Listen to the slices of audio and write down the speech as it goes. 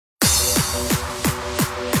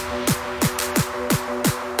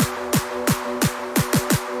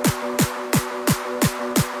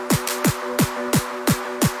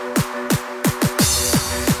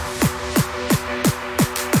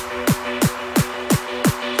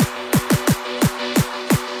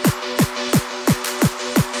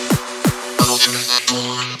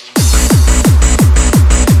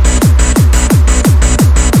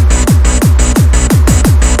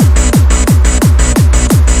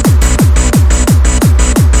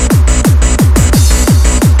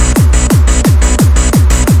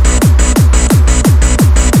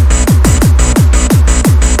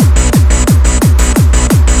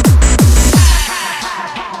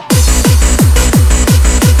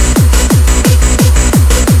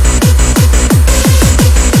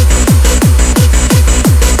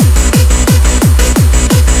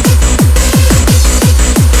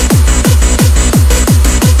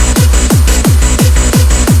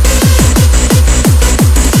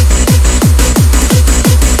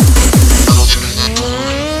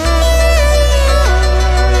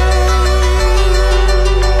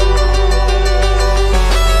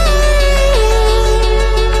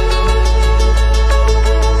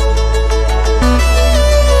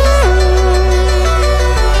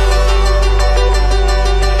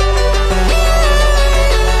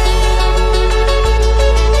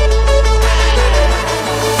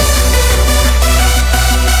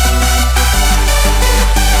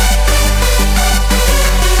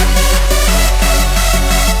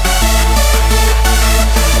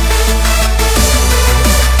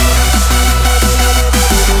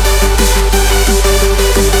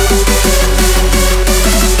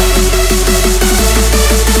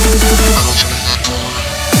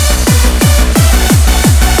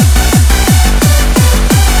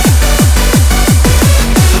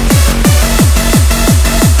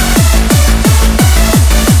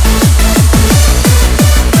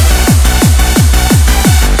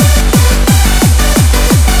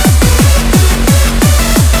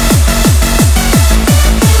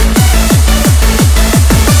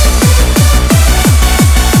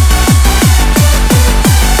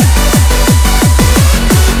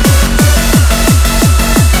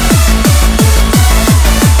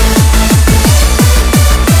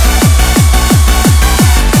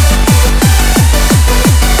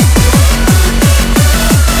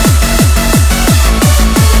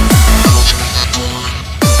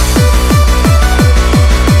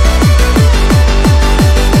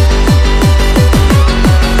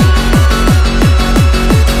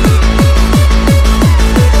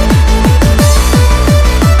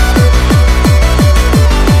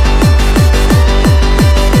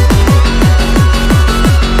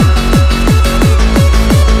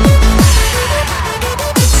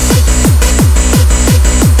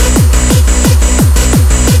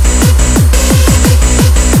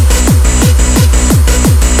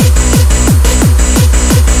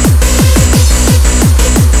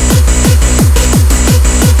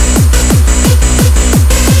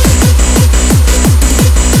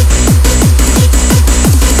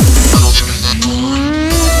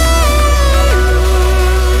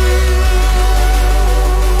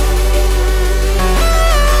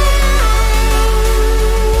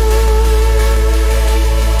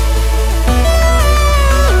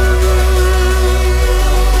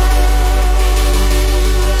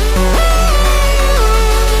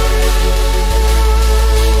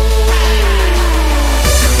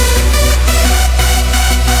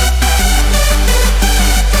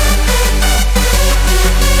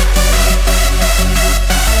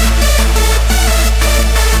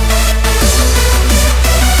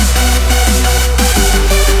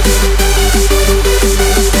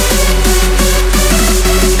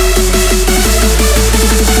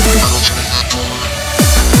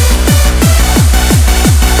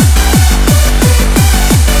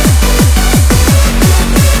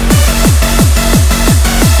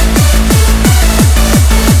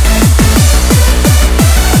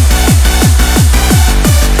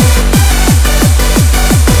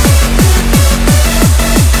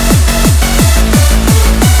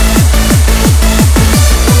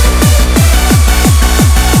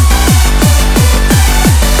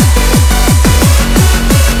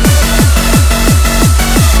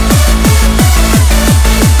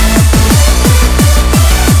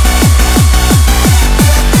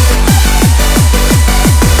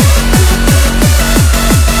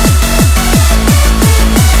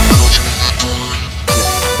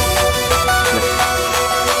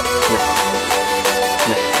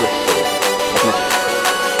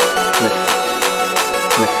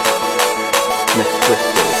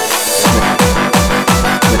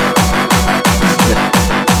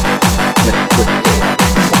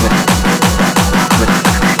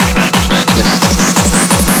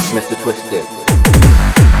Twisted.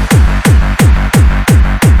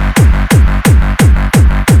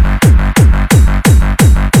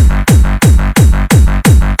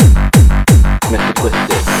 Mr.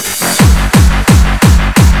 Twisted.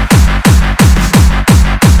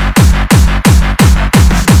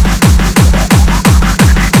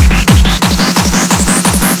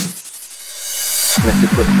 Mr.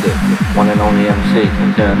 Twisted, one and only MC.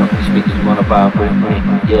 Turn up the speakers, you wanna vibe with me?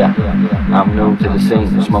 Yeah, I'm new to the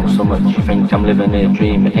scene. Smoke so much you think I'm living a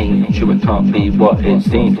dream. It ain't true, it can't be what it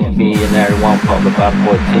seems. Me and everyone part of the bad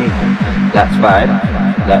boy team. That's right,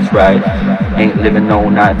 that's right. Ain't living no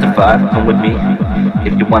 9 to 5. Come with me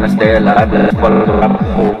if you wanna stay alive. Let's follow the rabbit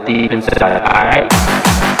hole deep inside. Alright.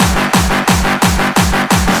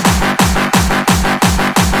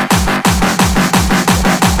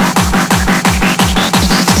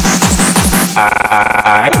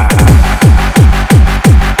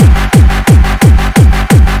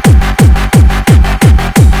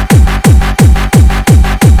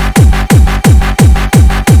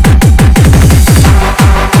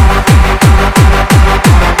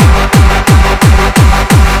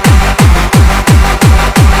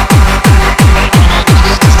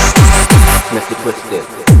 Mr. Twisted.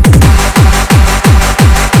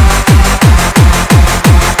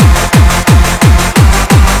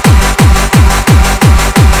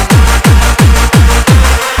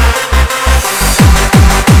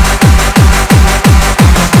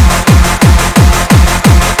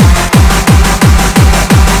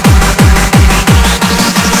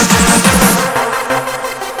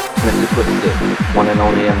 One and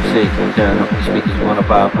only MC. Turn up the speakers, you wanna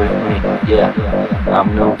vibe with me? Yeah,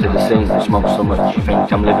 I'm new to the scene. Smoke so much you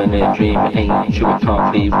think I'm living a dream. It ain't true, it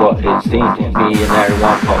can't be what it seems. Me and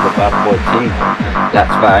everyone part of the bad boy team.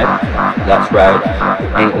 That's right, that's right.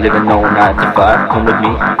 Ain't living no 9 to 5. Come with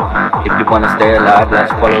me if you wanna stay alive.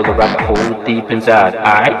 Let's follow the rabbit hole deep inside.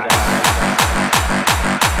 Alright.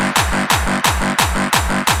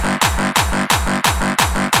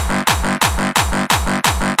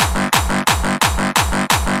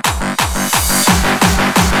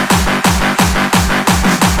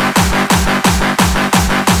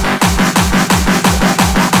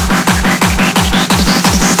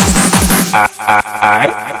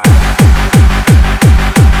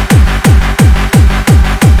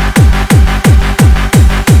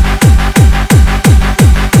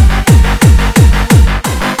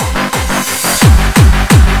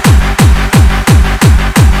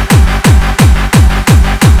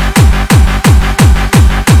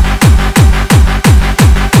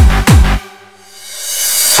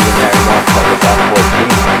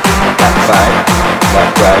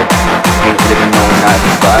 That's right, ain't living no 9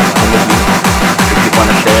 to 5. Come with me if you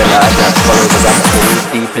wanna stay alive. Let's follow the rabbit hole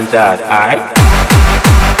deep inside. Alright.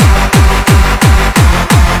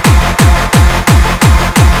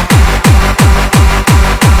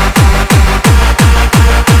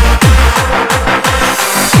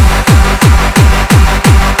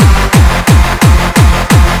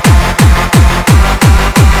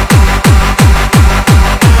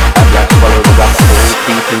 Let's follow the rabbit hole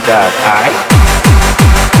deep inside. Alright.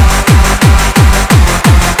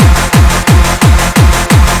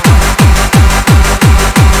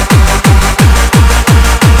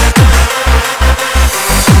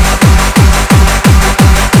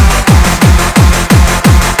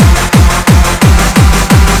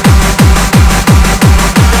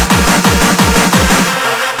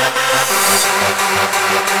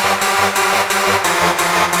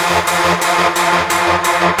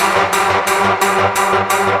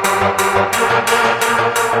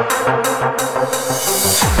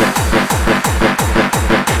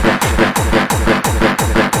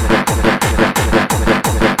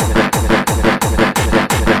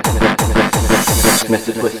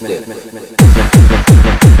 Mr. Twisted.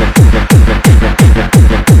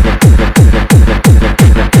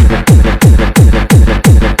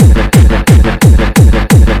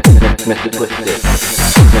 Mr. Twisted.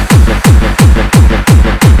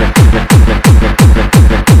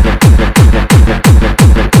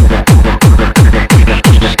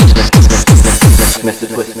 Mr.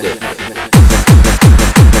 Twisted.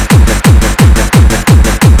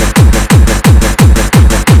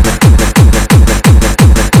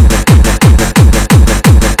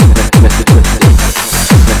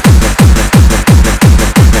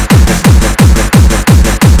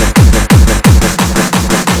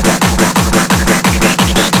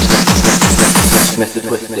 Mr.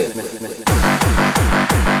 Twisted.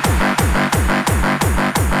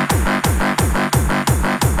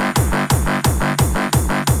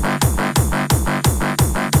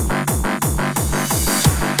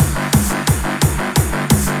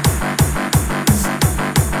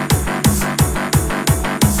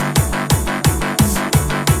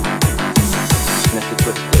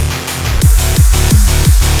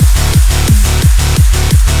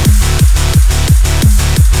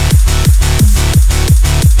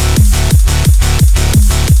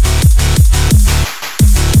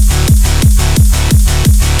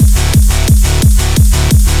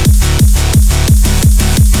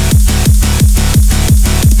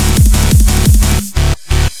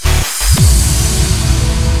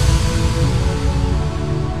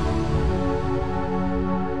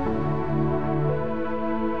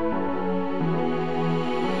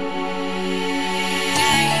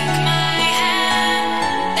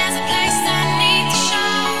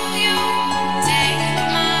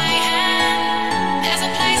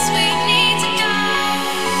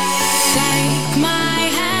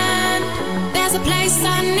 There's a place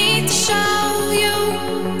I need to show you.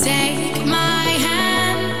 Take my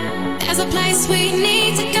hand. There's a place we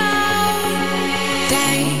need to go.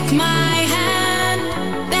 Take my hand.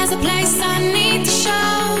 There's a place I need to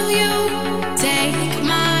show you. Take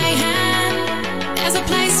my hand. There's a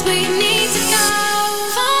place we need to go.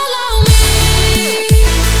 Follow me.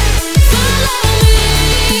 Follow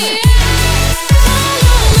me.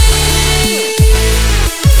 Follow me.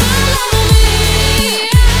 Follow me.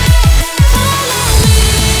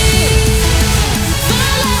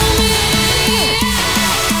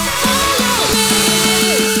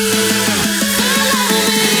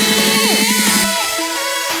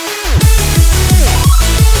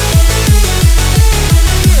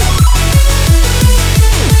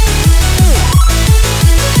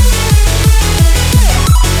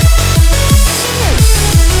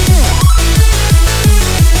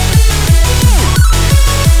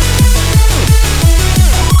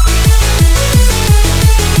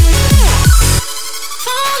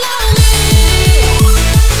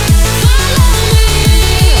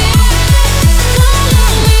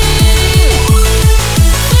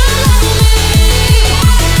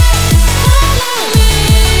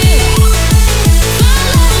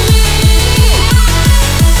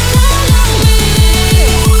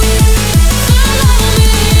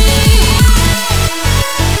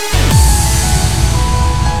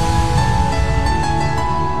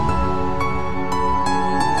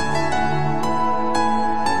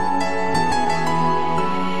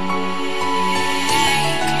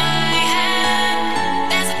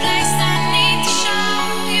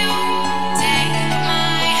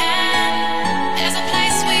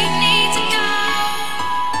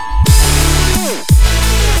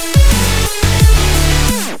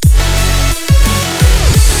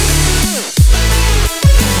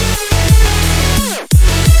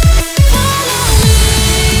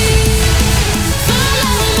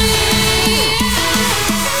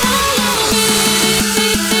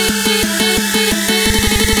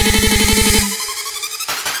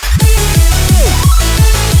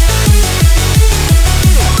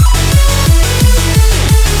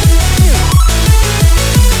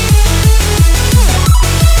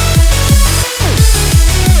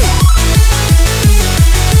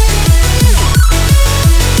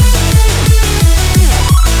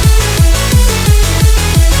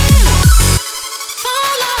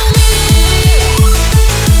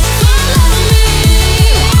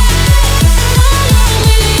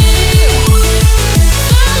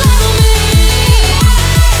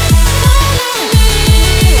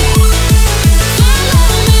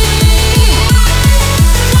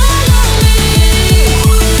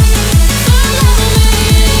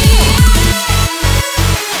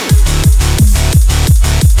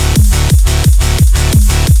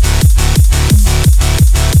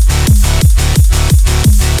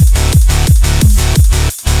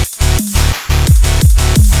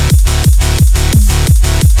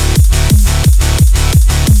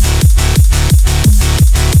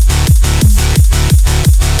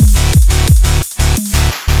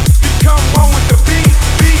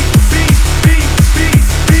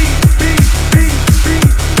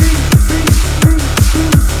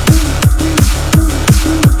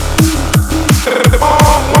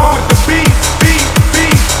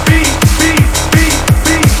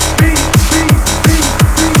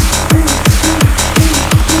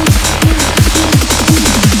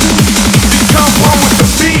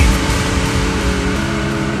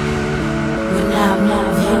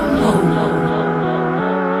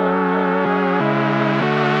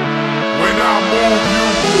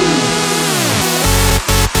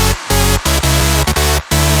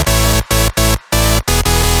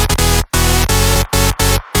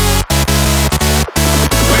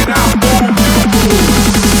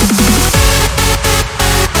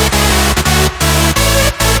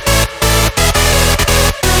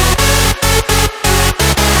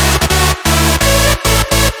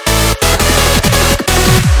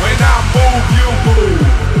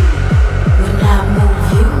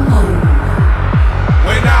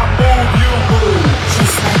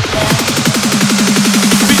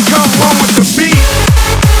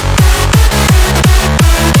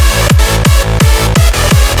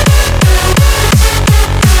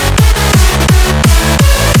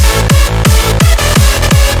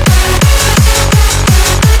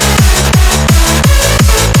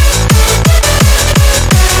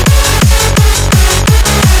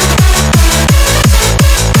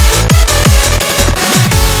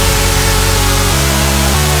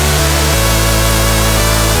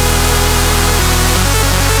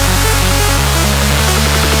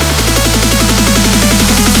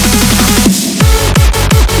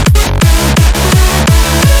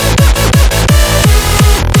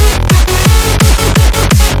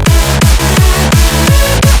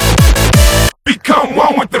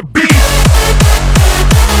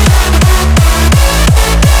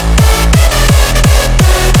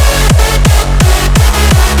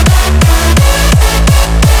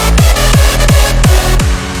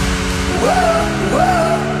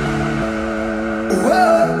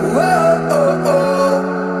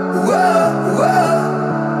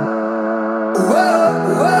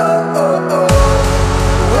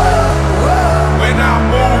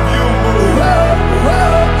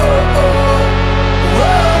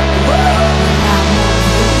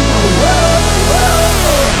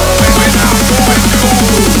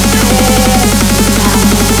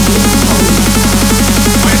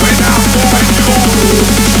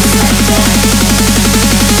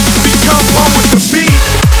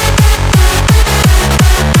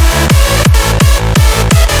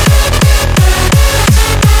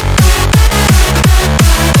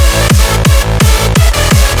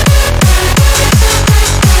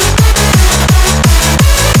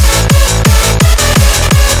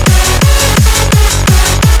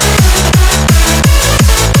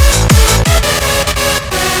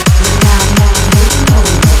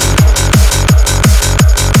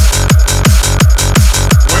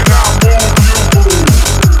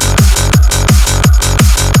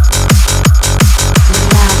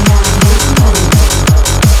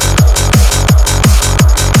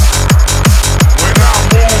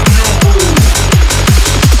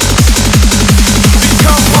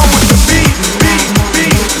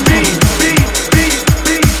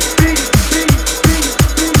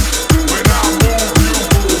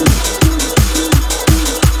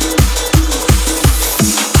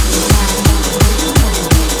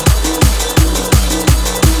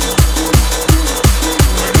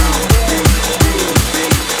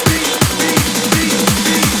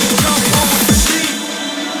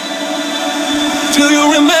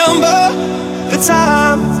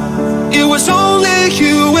 time, it was only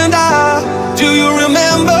you and I. Do you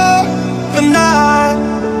remember the night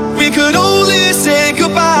we could only say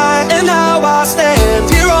goodbye? And now I stand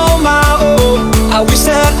here on my own. I wish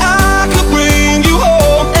that I could bring you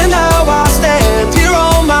home. And now I stand here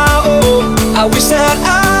on my own. I wish that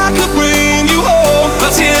I could bring you home.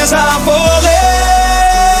 But tears are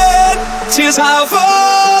falling, tears are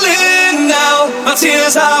falling now. My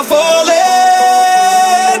tears are falling,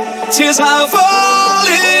 tears are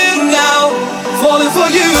falling now, falling for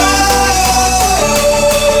you.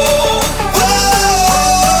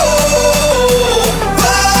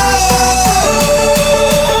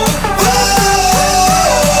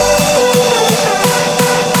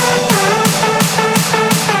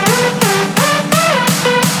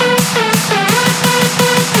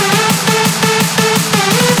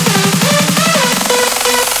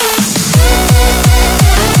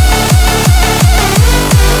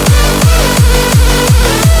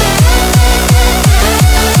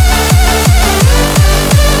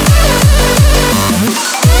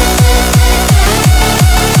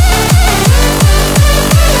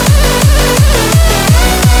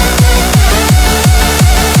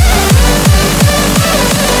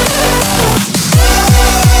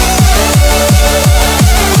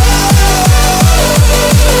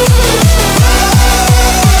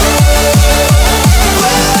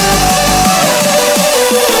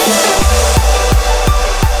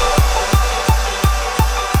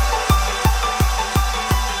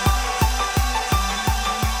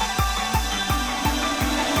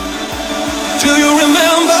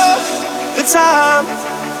 Time,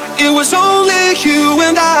 it was only you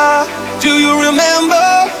and I. Do you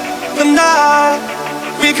remember the night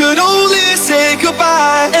we could only say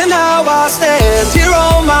goodbye? And now I stand here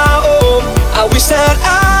on my own. I wish that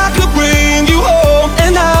I could bring you home.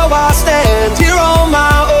 And now I stand here on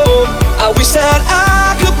my own. I wish that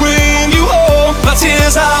I could bring you home. My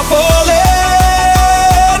tears are falling,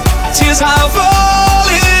 tears are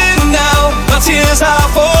falling now. My tears are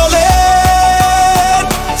falling,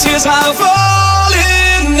 tears are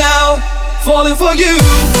falling now, falling for you.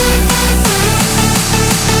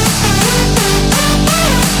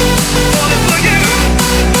 Falling for you.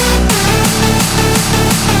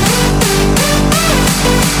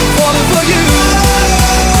 Falling for you.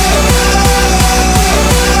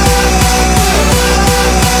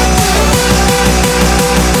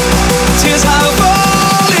 Tears are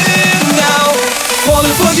falling now,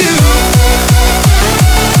 falling for you.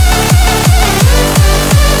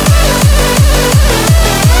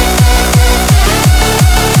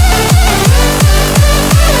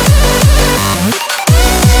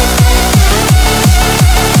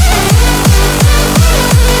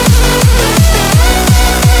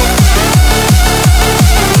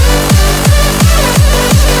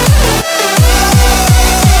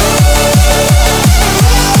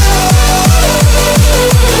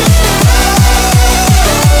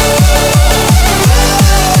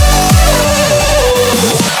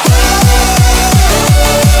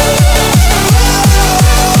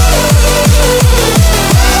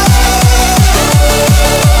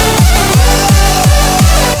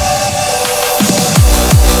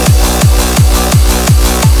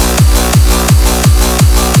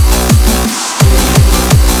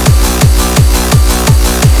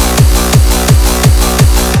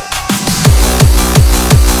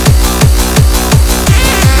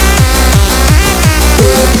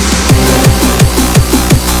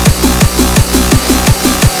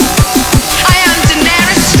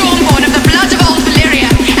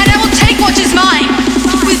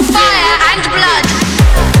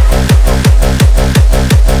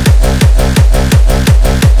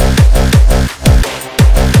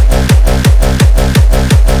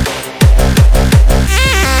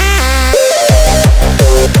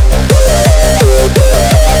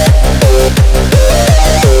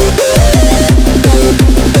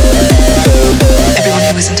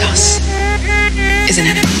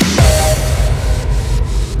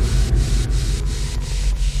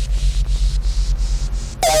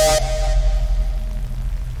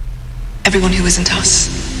 Everyone who isn't us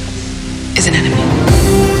is an enemy.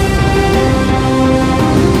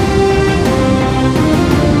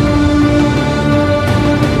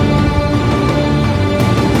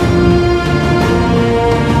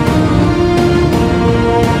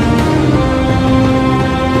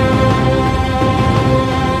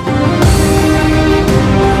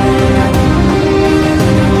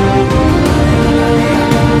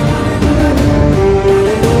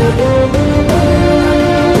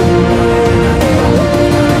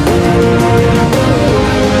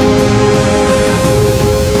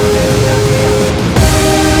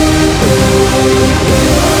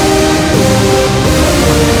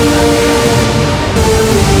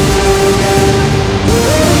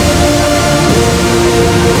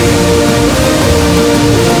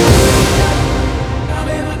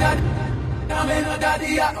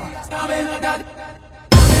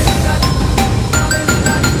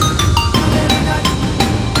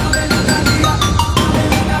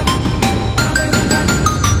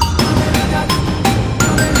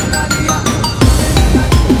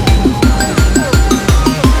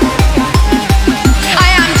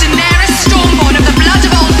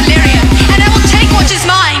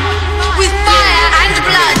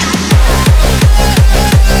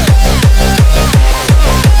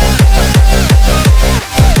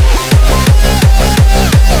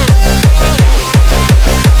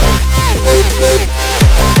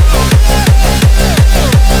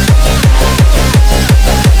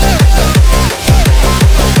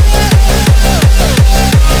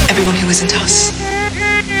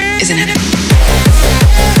 is an enemy.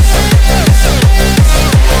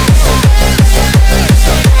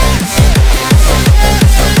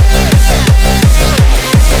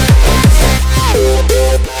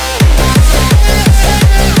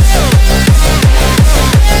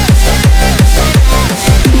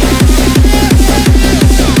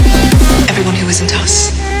 Everyone who isn't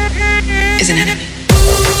us is an enemy.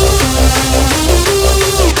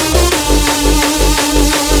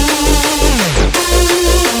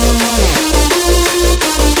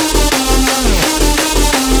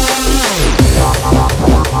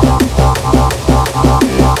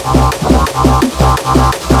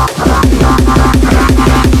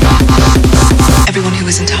 Everyone who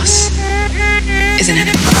isn't us is an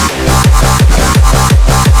enemy.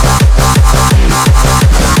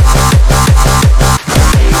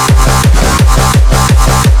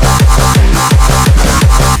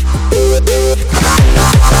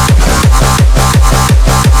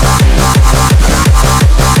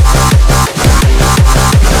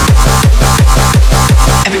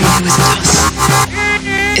 Everyone who isn't us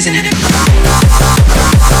is an enemy.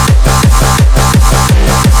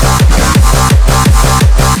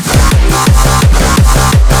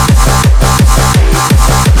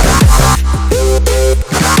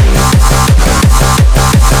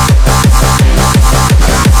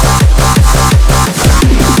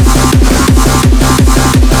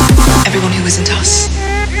 Everyone who isn't us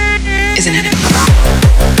is an enemy.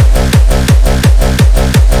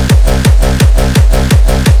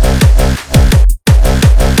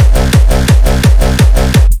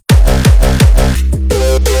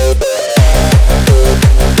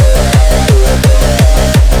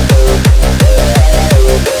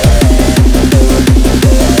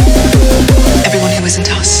 Everyone who isn't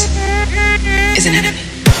us is an enemy.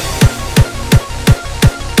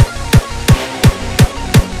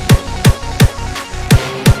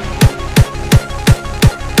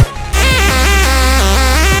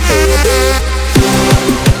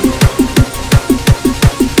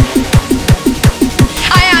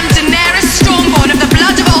 I am Daenerys Stormborn of the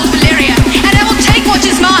blood of old Valyria, and I will take what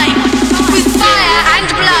is mine with fire and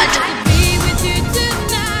blood. Be with you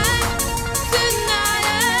tonight,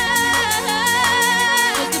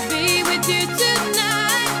 to be with you tonight.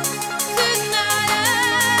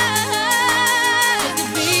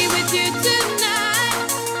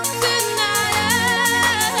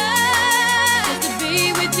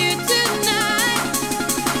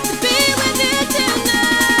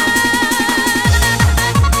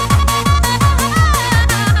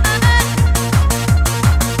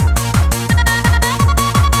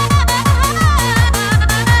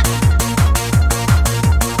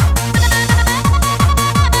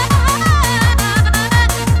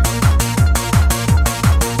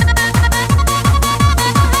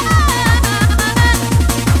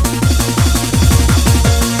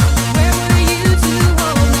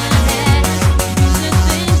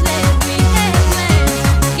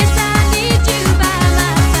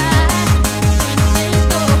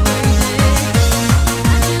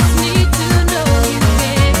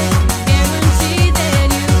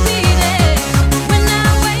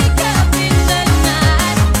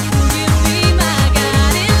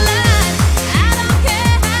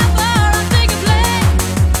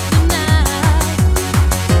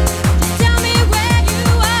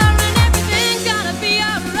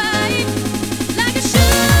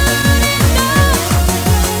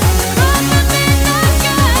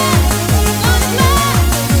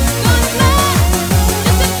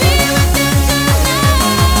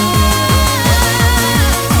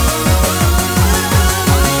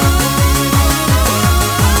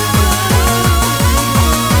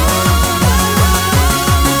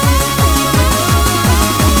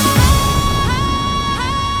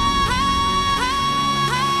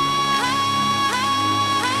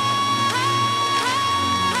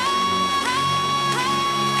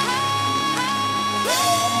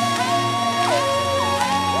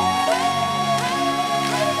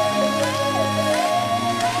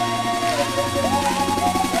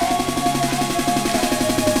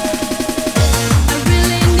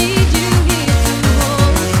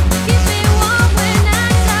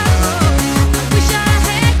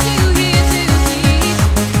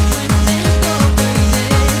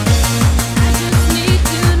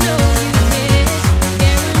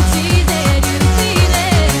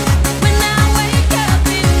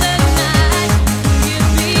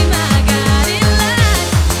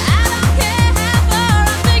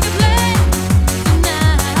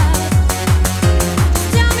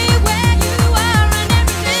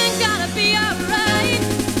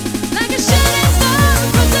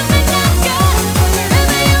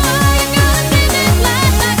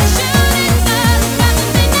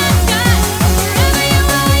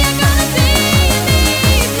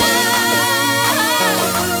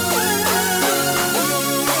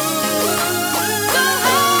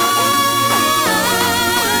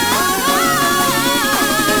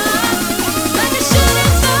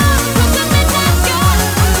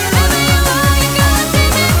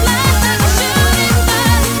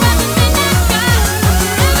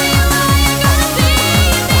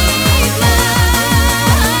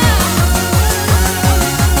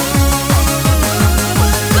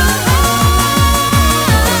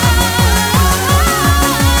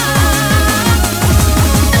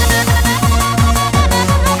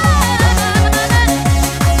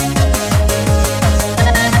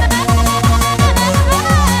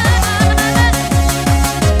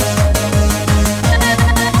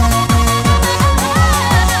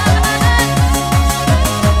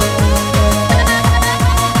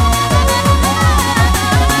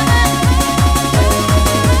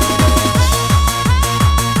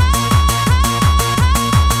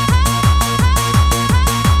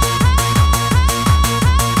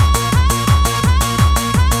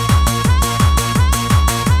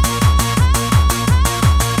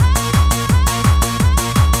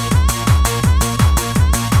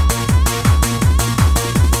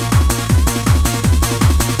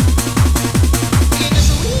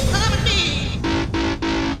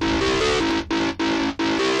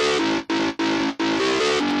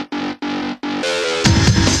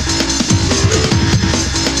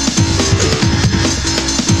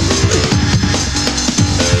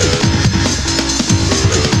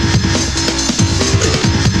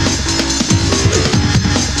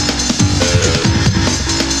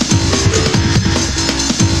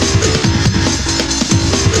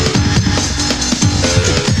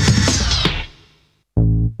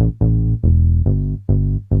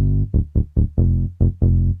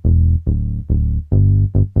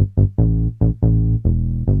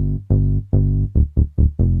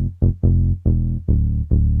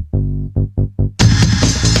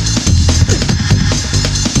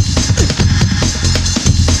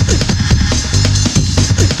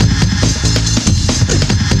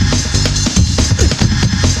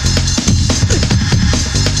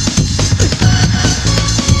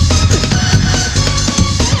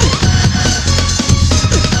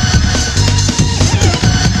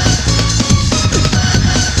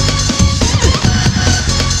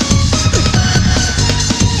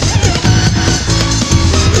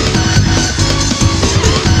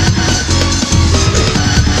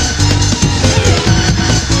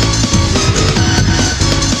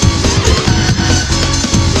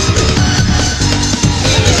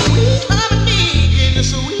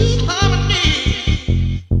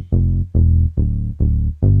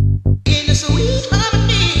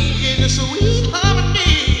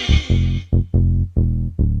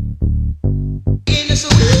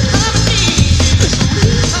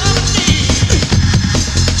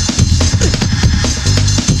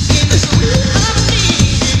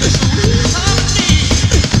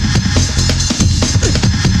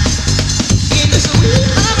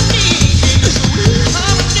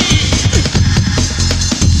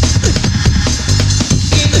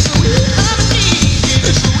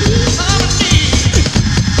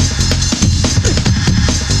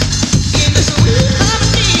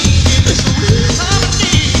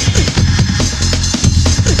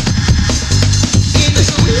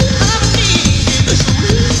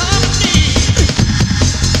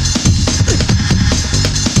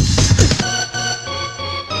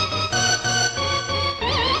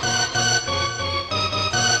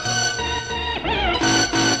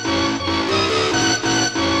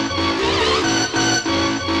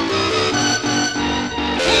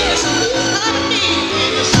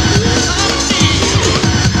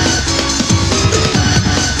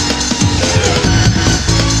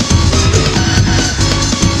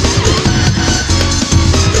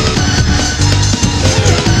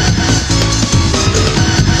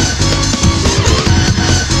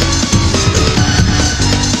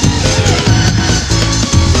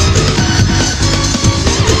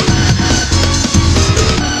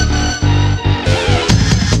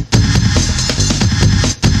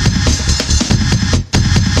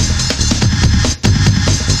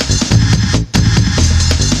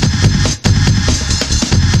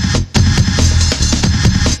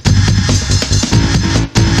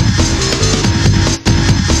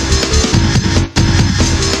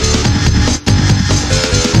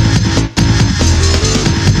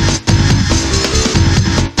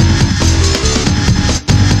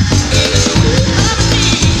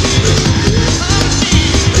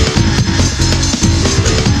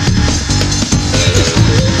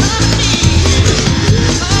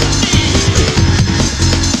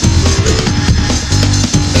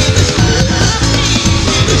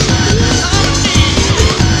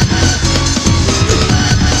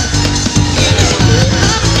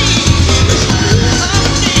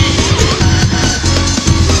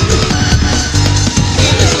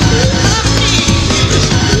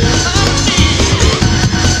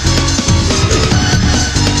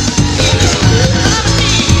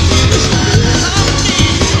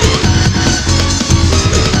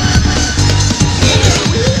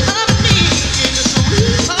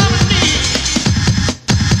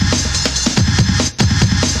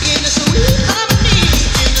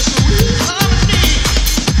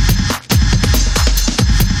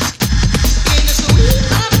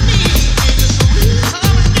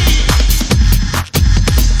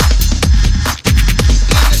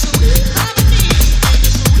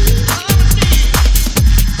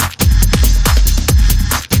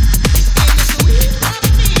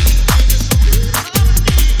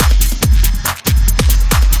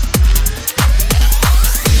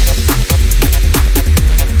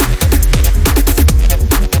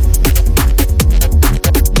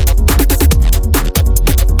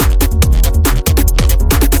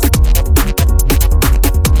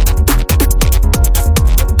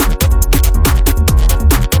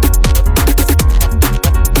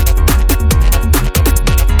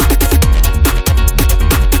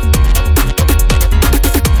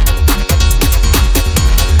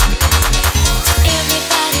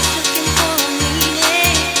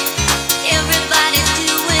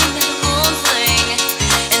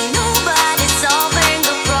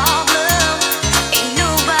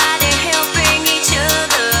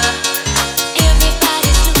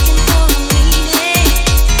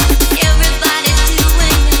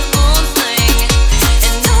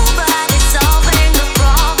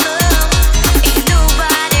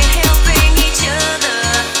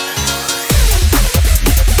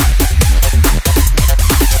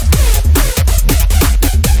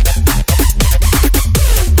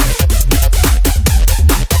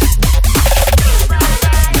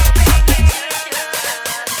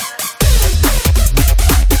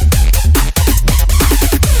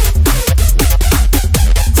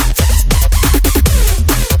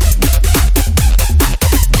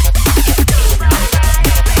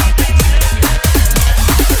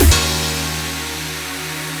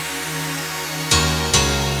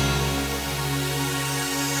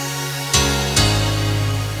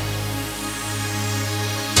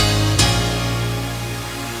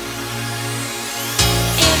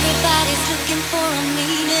 looking for a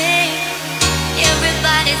meaning.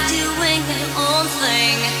 Everybody's doing their own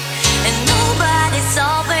thing, and nobody's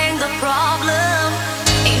solving the problem.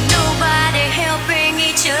 Ain't nobody helping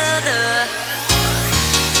each other.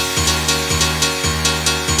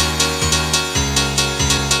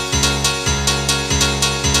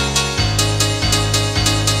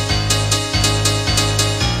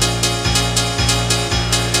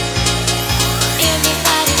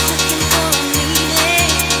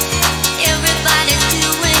 Everybody's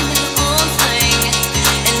doing their own thing,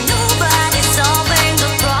 and nobody's solving the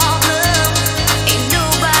problem.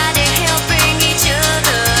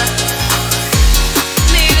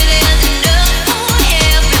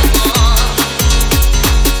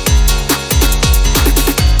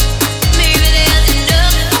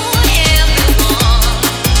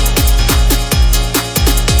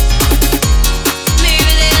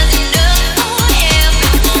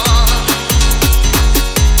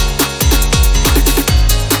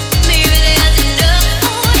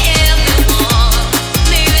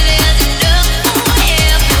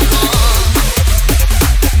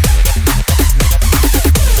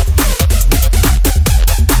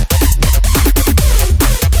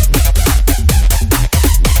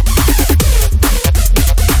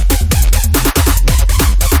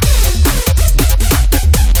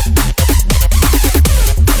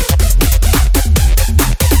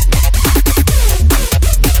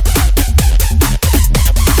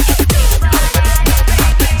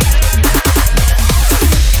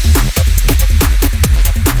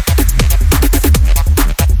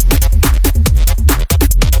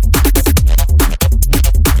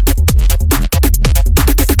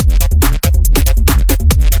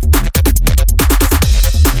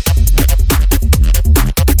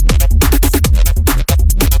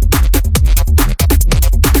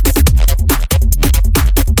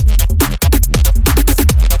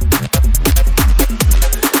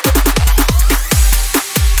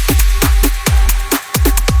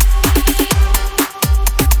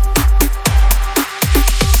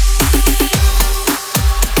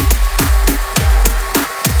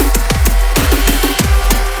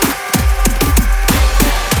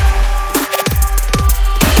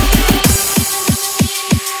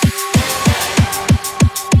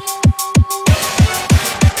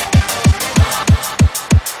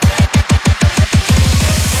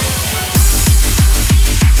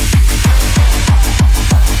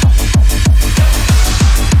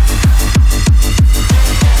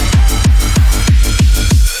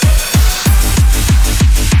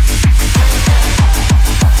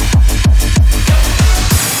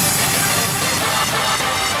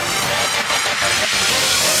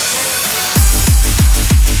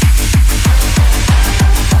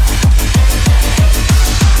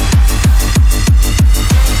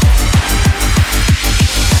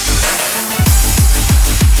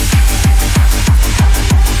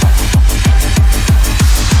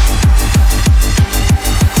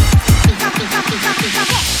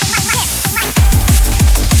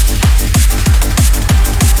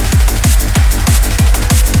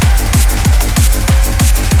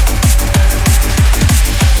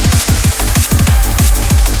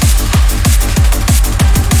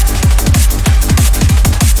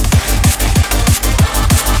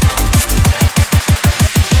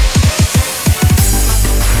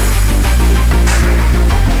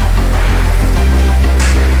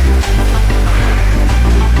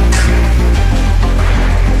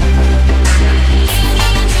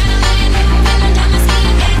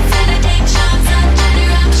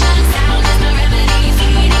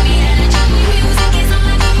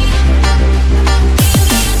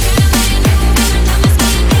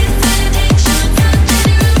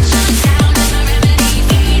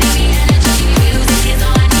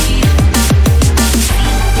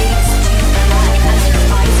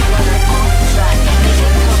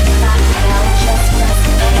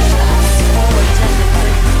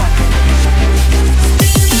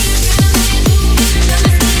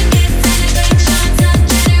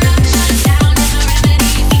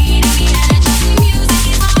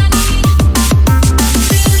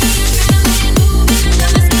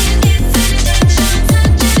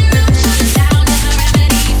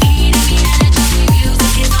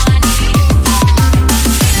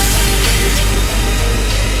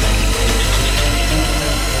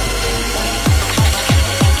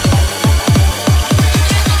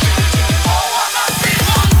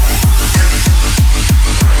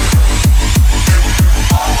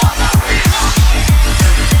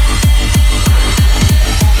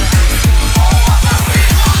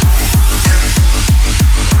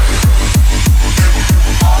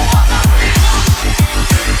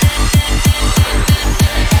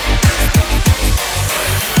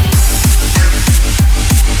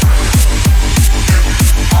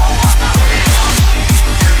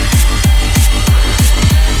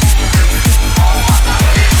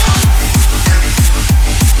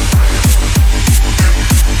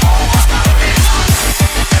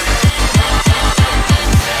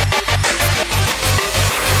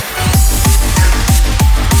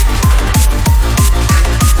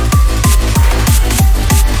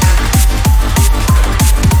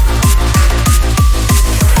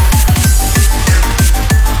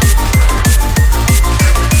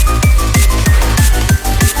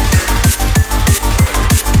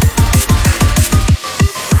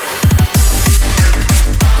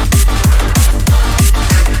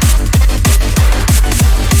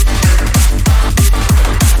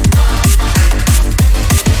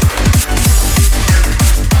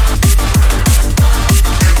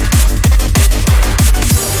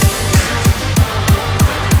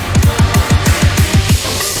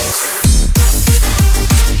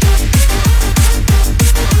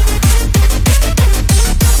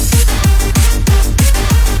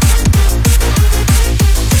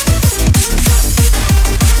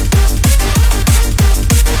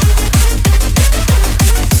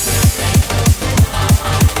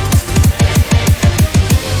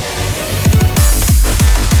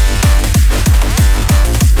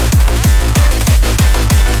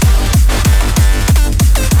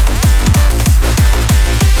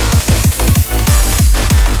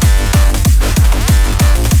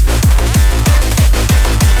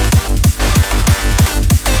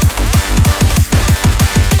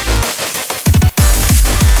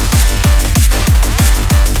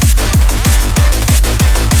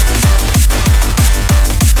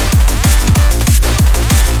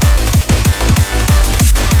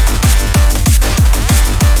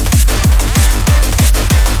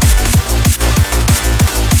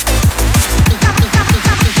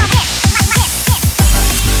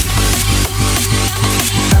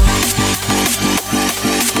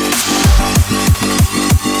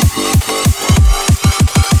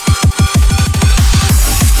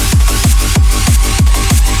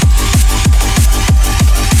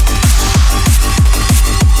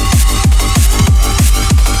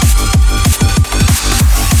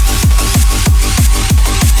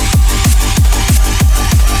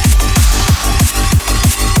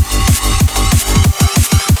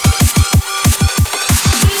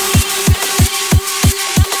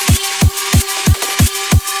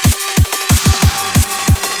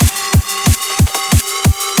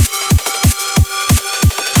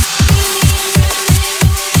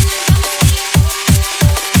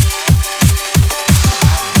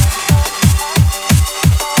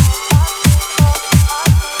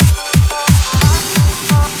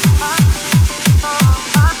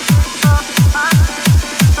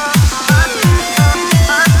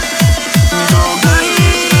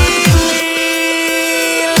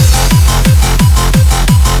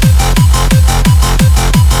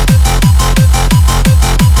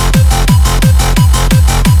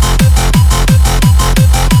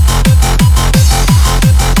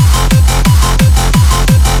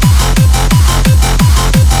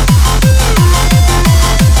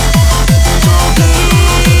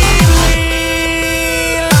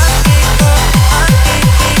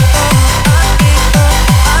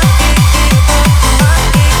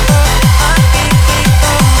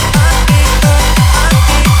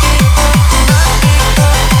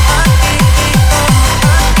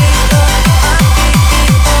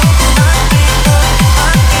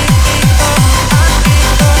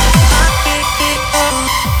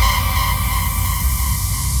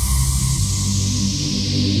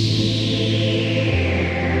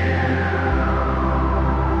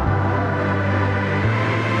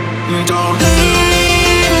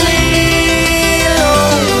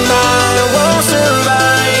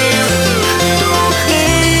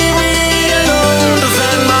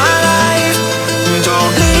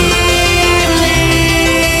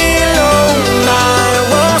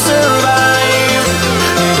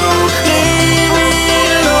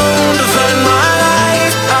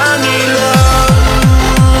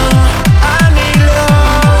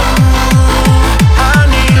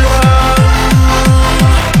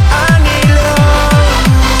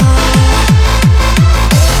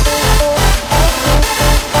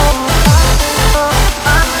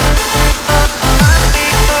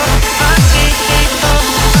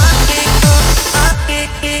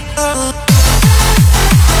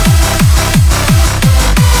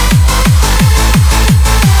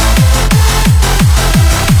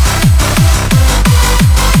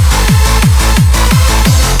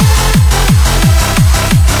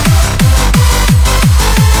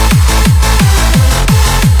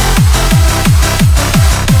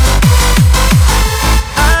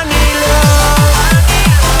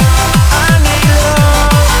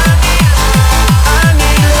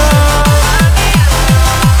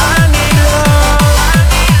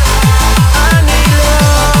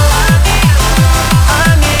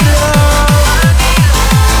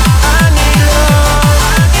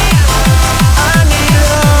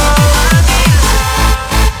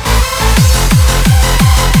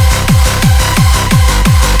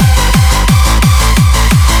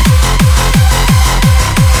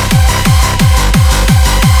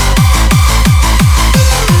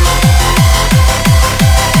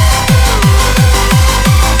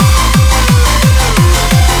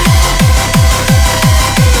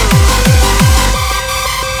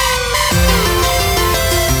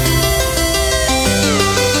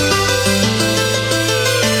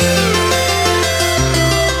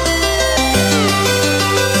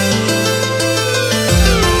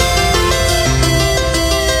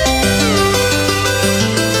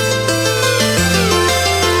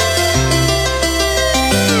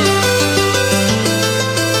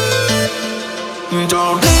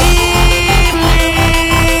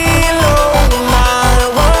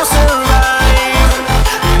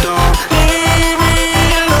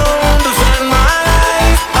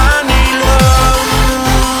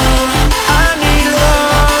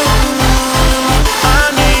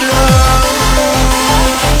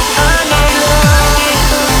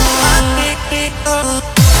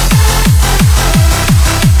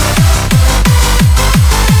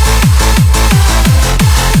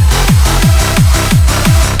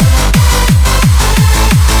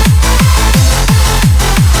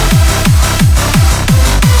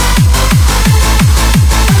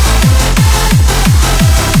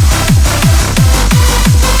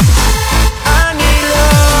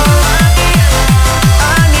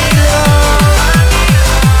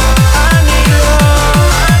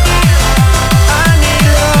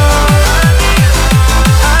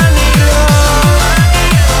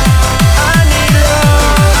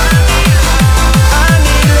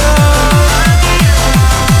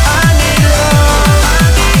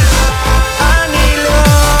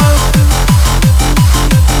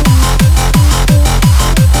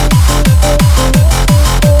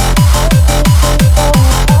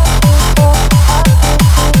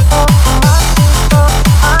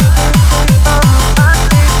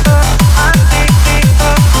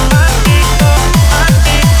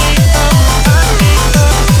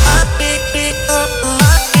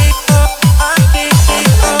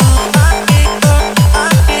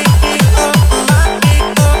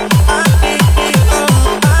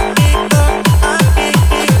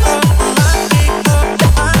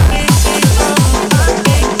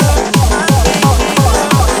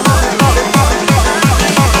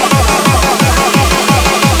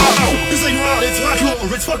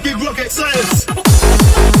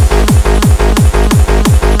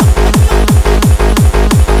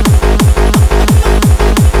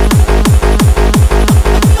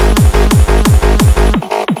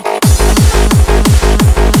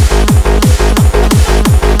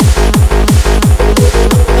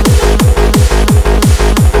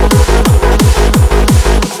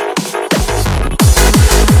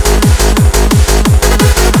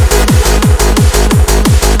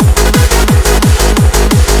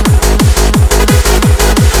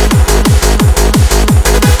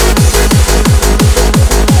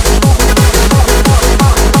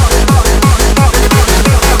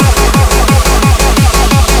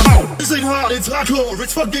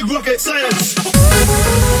 it's fucking rocket science.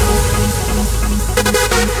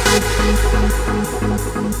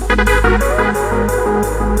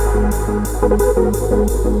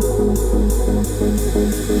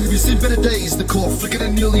 We've seen better days, the core flickered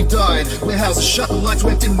and nearly died. Warehouses shut, the lights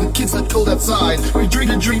went dim, the kids that cold outside. We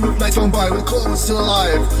dreamed a dream of nights gone by when the core was still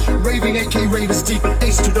alive. Raving AK ravers deep,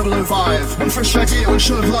 Ace to 005. One fresh idea, one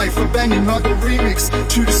shot of life, a banging hardcore remix.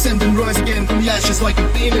 To descend and rise again from the ashes like a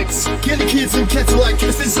phoenix. Candy kids and cats alike,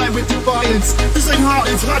 kiss inside with defiance. This ain't hard,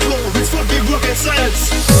 it's hardcore, it's fucking rocket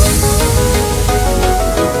science.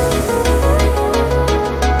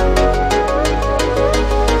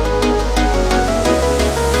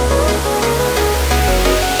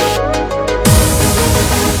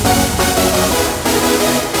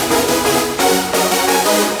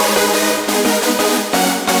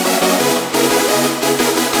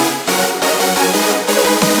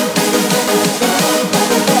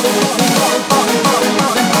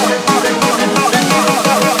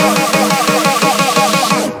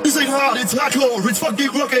 It's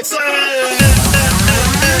fucking rocket science.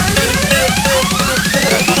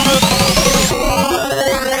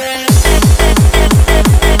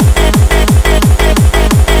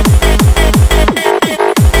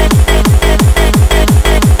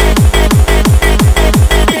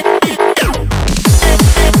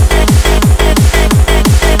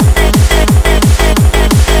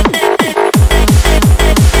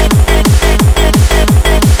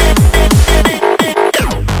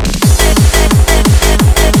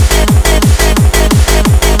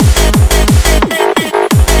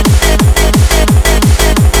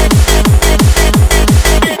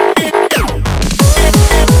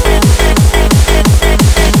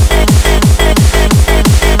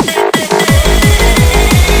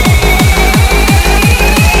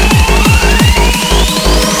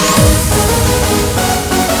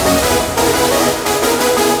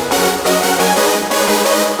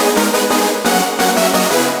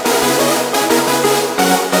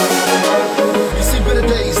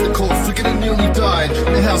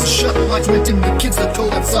 Shut the lights went dim, the kids that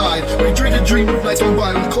cold outside. We dreamed a dream of nights gone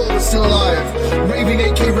by when the core was still alive. Raving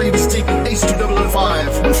AK ravers deep, Ace to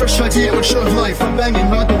 005. One fresh idea, one shot of life, a banging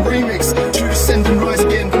hardcore remix. To descend and rise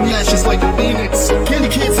again from the ashes like a phoenix. Candy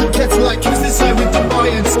kids and cats alike, kiss inside with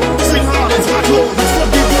defiance. This ain't hard, it's hardcore, it's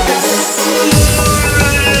fucking rockets.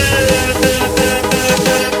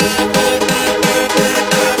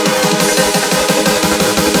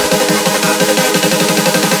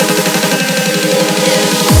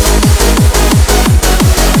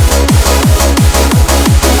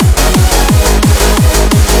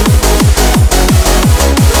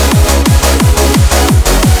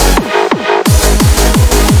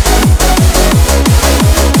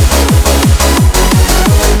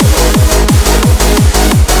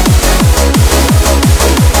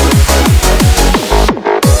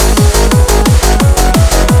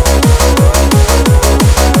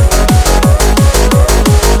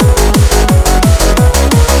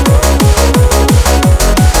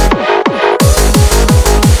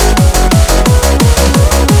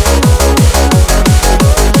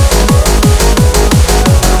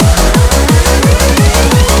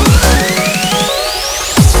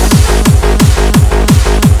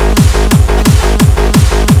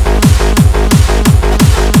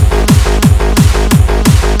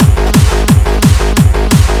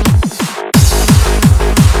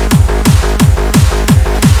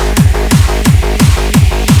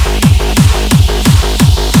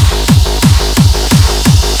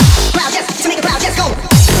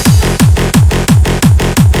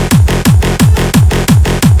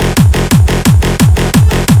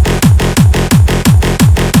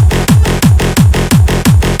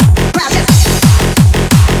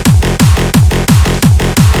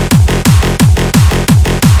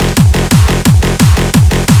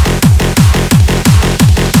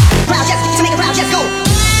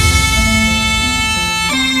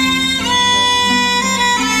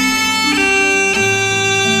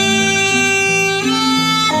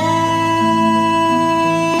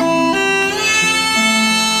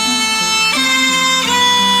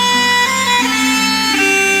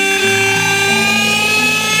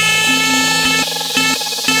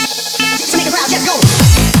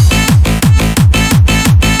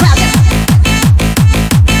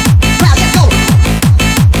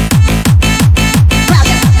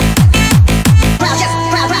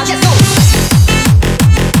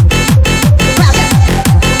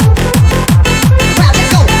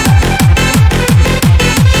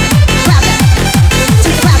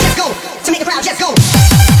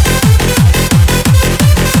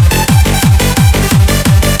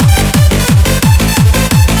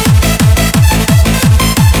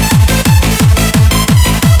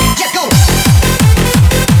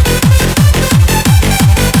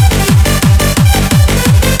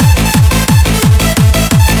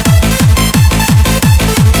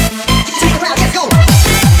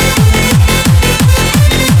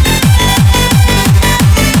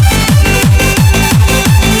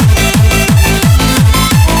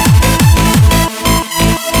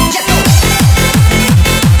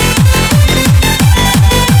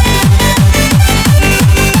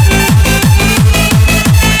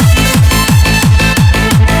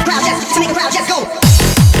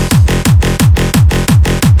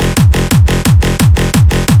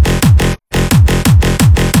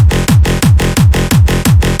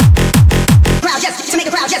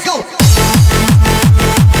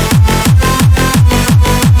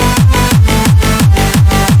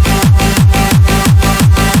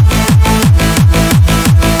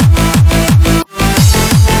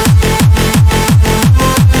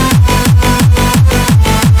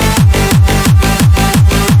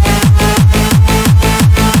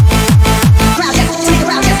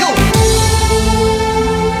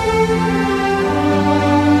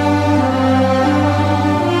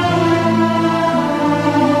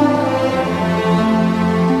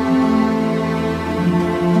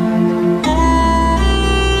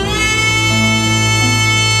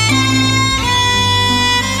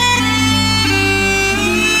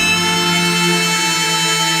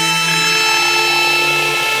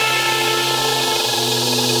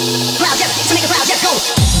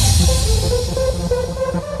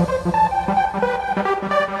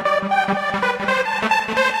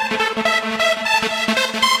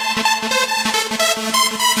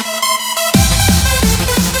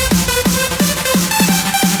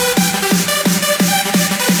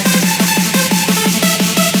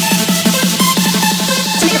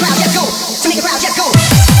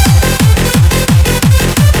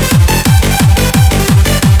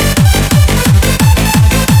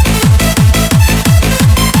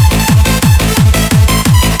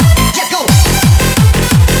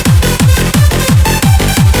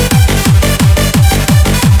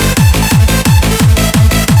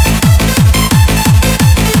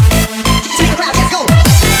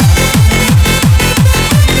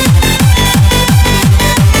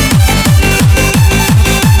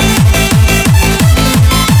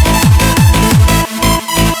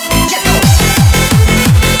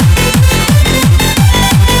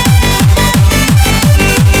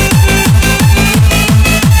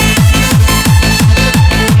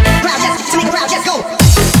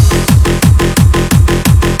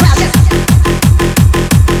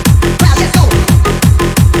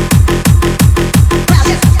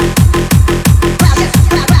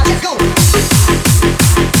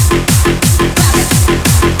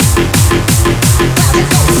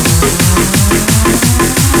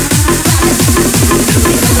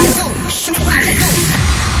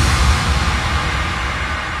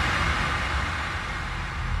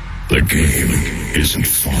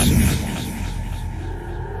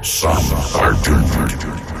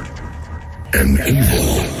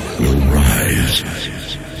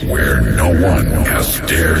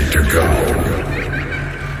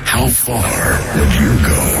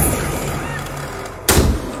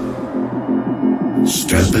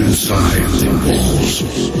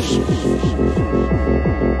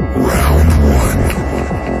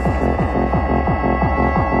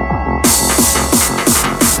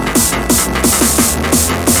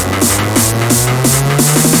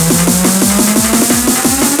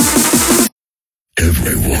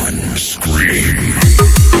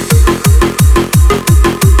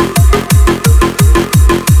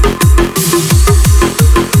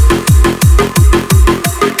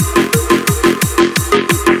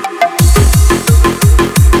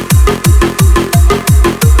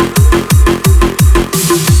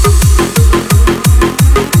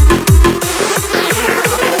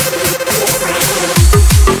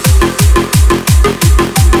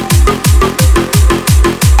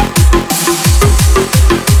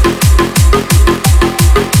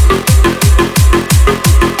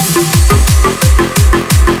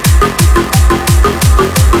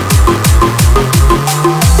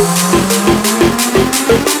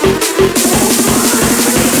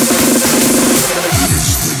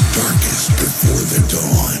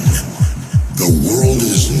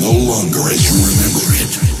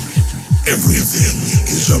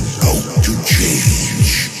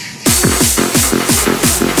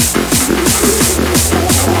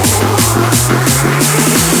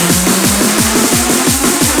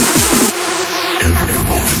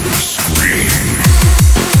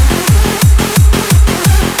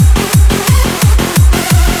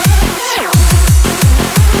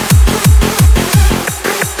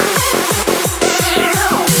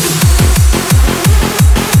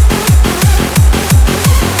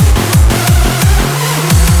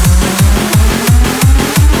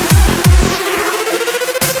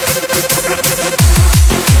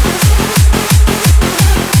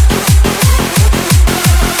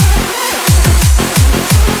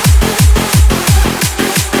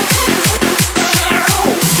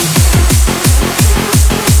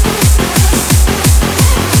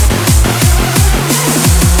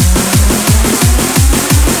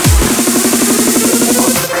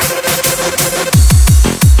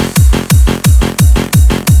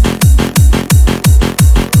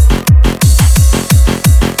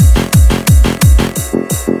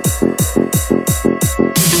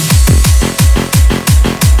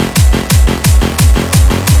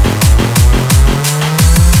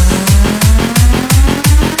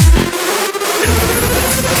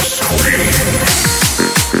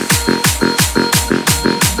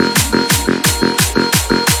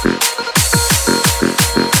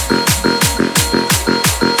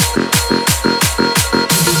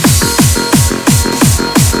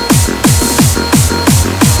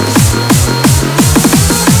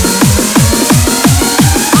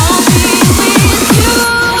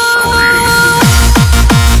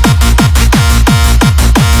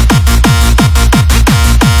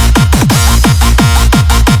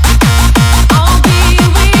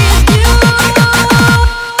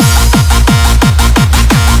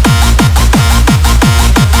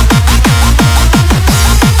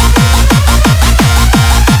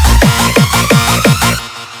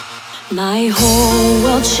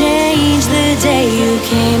 all changed the day you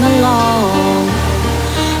came along.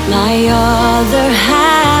 My other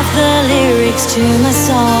half, the lyrics to my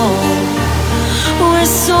song. We're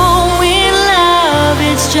so in love,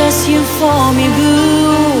 it's just you for me,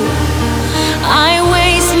 boo. I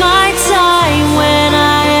waste my time when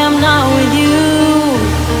I am not with you.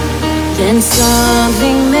 Then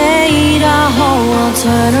something made our whole world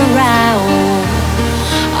turn around.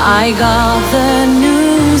 I got the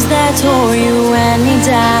news that tore you and me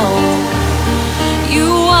down. You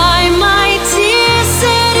wiped my tears,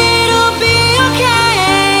 said it'll be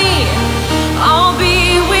okay. I'll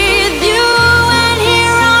be with you, and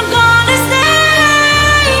here I'm gonna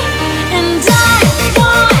stay. And I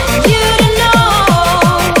want you to know,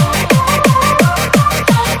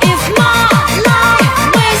 if my life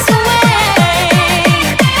wastes away,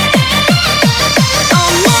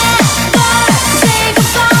 I'll never say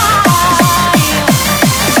goodbye.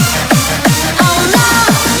 I'll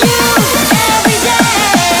love you every day.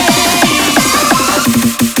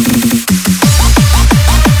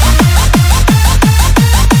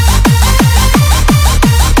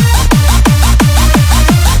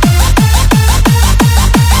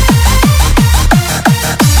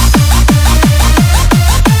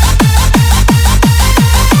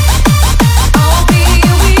 I'll be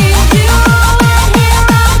with you, and here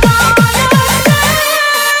I'm gonna stay.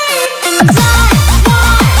 And I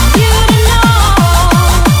want you to know,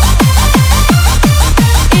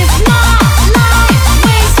 if my life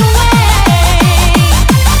wastes away,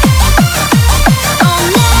 I'll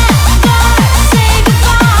never say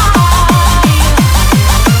goodbye.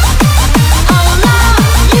 I'll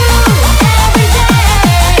love you every day.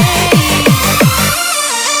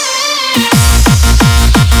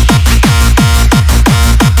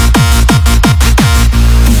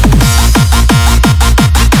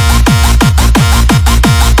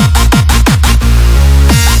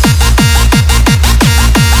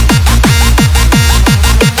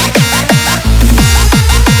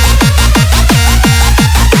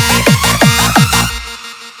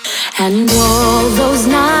 And all those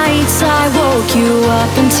nights I woke you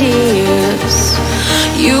up in tears.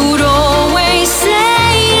 You'd always say,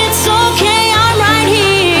 it's okay, I'm right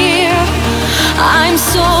here. I'm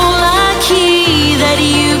so lucky that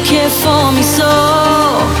you care for me so.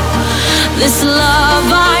 This love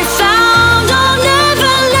I found, I'll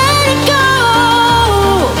never let it go.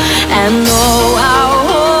 And though our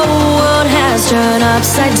whole world has turned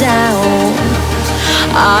upside down,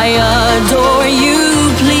 I adore you,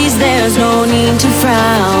 please, there's no need to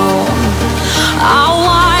frown. I'll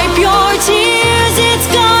wipe your tears, it's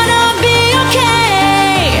gonna be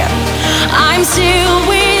okay. I'm still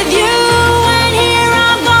with you, and here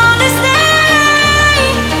I'm gonna stay.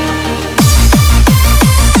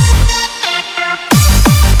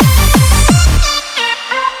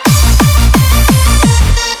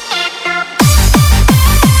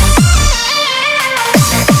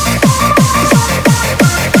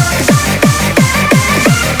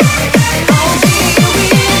 I'll be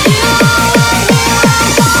with you, and here I'm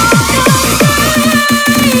gonna stay.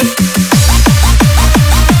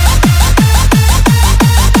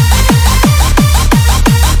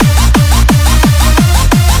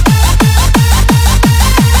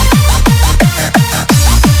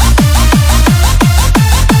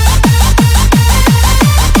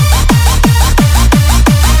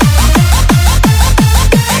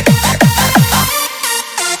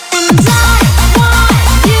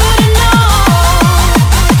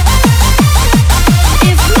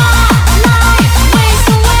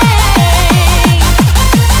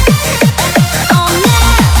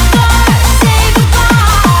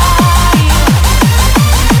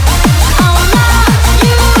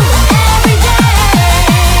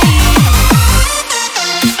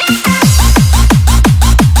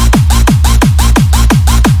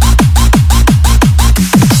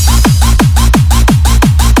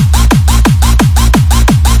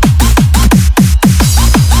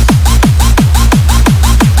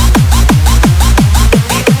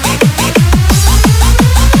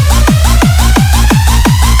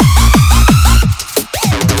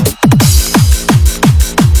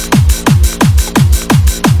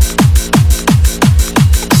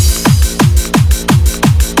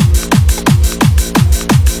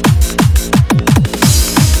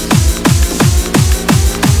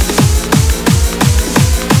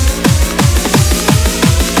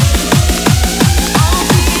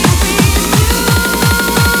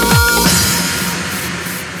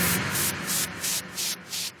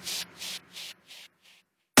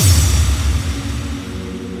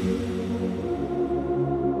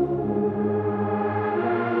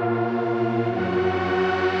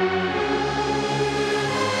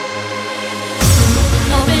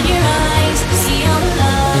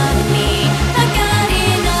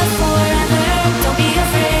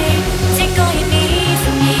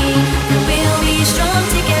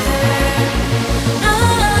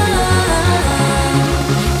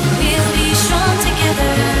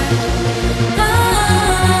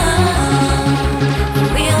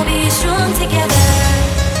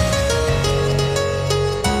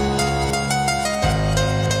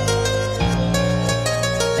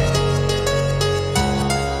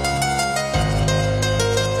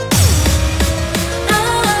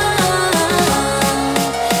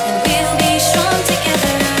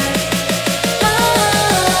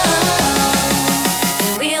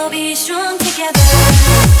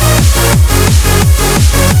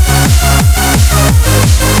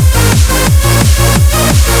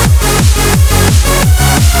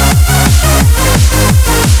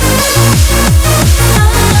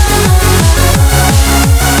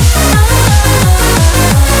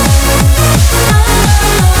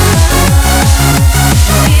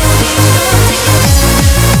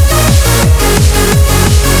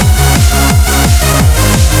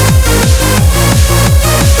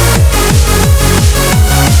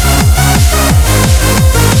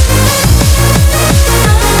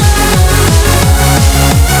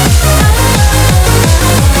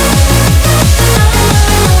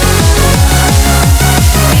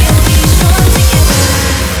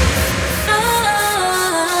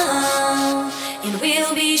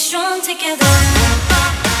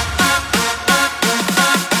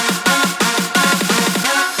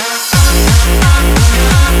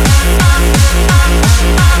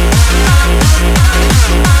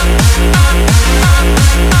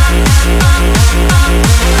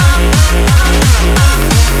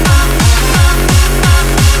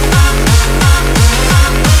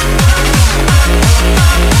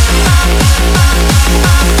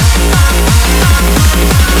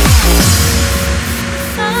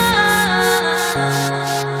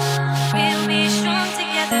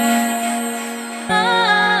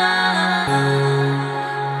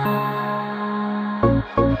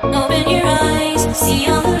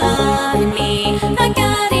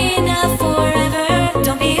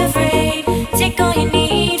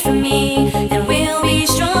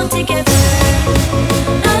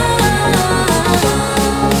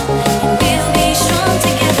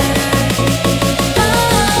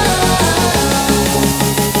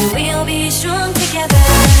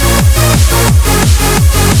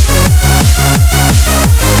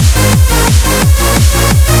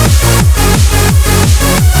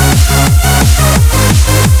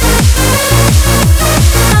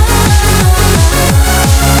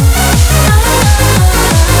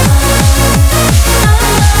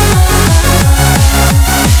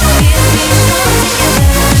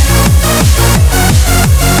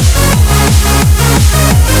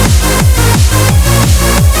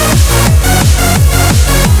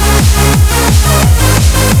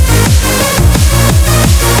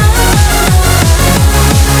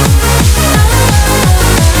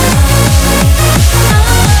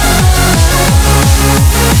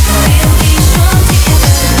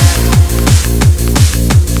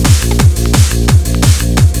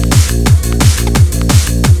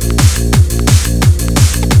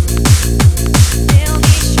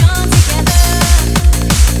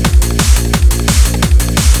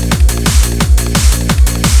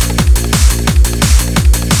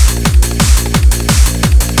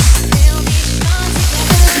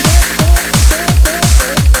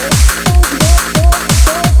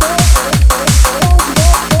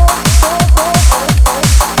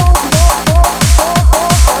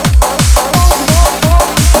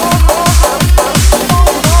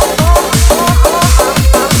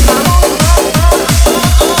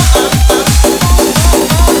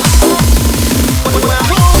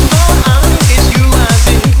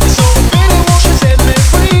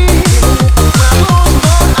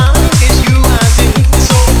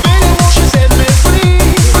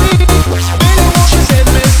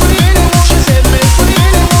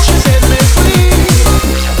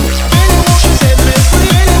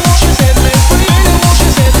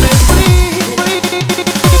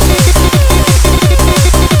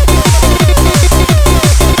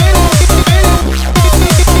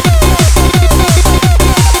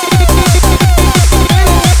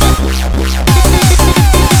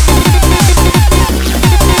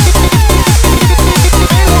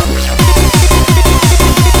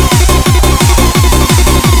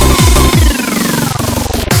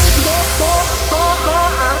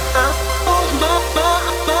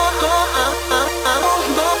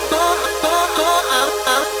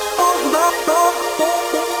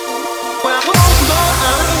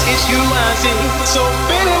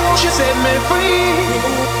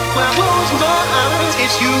 my closed my eyes,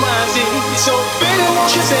 it's you I see. So baby,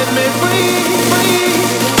 won't you set me free,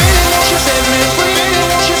 free? Baby, won't you set me free? Baby,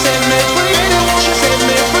 won't you set me free? Baby, won't you set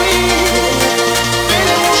me free?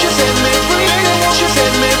 Baby, won't you set me free? Baby, won't you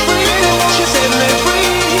set me free? Baby, won't you set me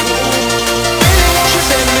free? Baby, won't you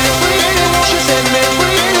set me free? Baby, won't you set me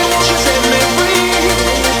free? Baby, won't you set me free?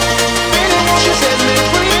 Baby, won't you set me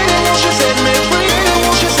free? Baby, won't you set me free? Baby,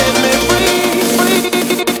 won't you set me free?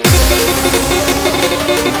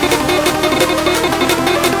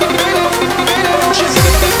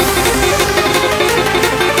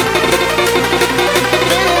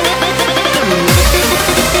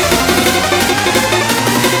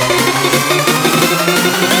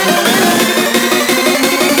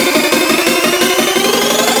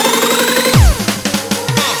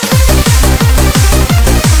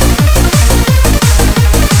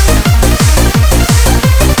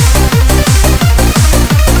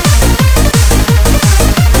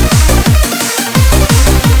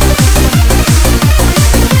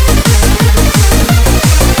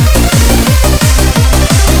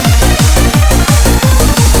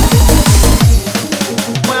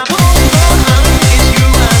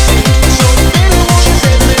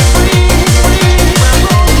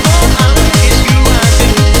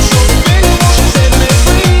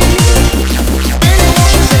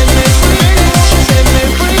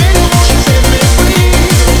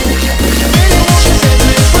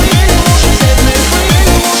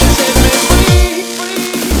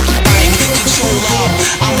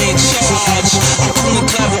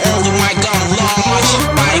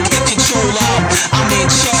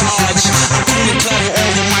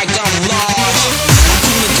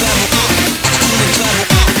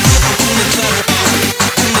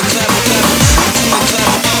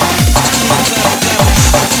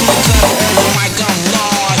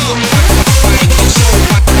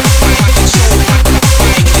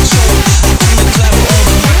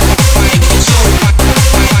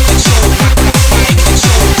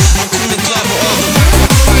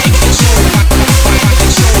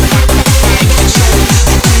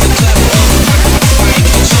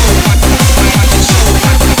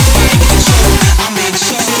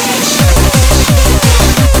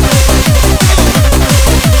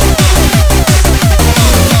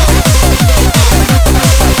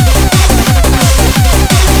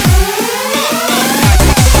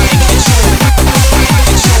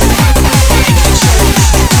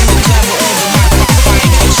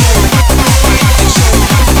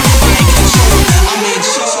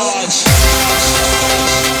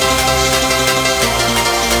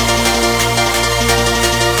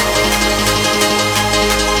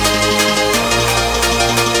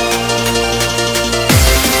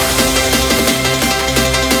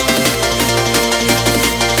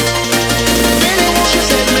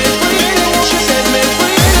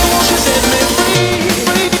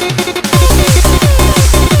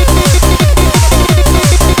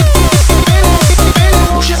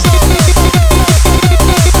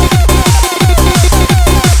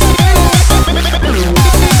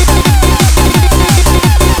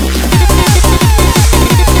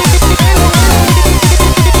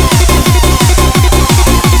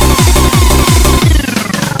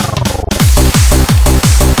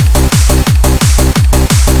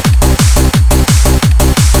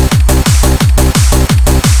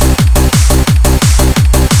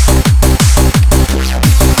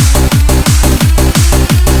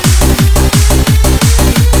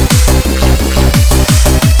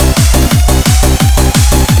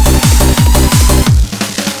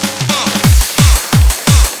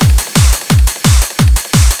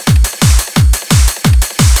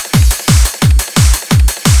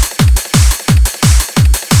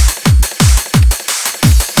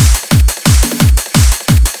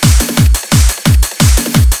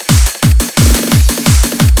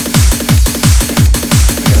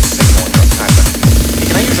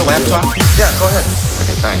 laptop? Yeah, go ahead.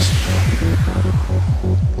 Okay, thanks.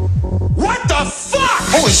 What the fuck?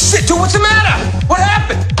 Holy shit, dude, what's the matter? What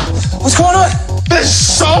happened? What's going on? There's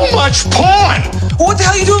so much porn! Well, what the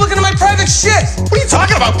hell are you doing looking at my private shit? What are you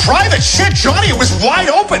talking about? Private shit, Johnny? It was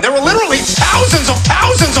wide open. There were literally thousands of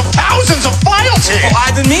files here. Well,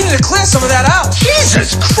 I've been meaning to clear some of that out.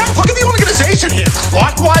 Jesus Christ, look at the organization here.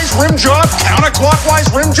 Clockwise rim job, counterclockwise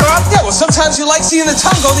rim job. Yeah, well, sometimes you like seeing the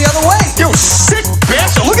tongue go the other way. You sick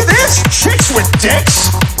bastard. Look at this. Chicks with dicks.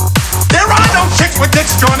 There are no chicks with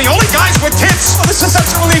dicks, Johnny. Only guys with tits. Oh, this is such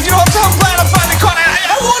a relief. You know, I'm so glad I finally caught it.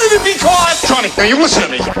 I wanted to be caught. Johnny, now you listen to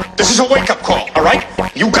me. This is a wake-up call, all right?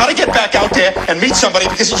 You gotta get back out there and meet somebody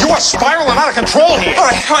because you are spiraling out of control here. All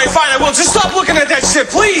right, fine, I will. Just stop looking at that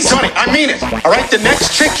shit, please. Johnny, I mean it. All right, the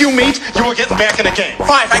next chick you meet, you are getting back in the game.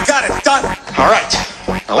 Fine, I got it. Done. All right.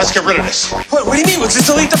 Now let's get rid of this. What do you mean? We'll just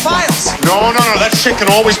delete the files. No. That shit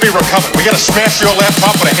can always be recovered. We gotta smash your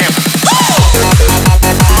laptop with a hammer.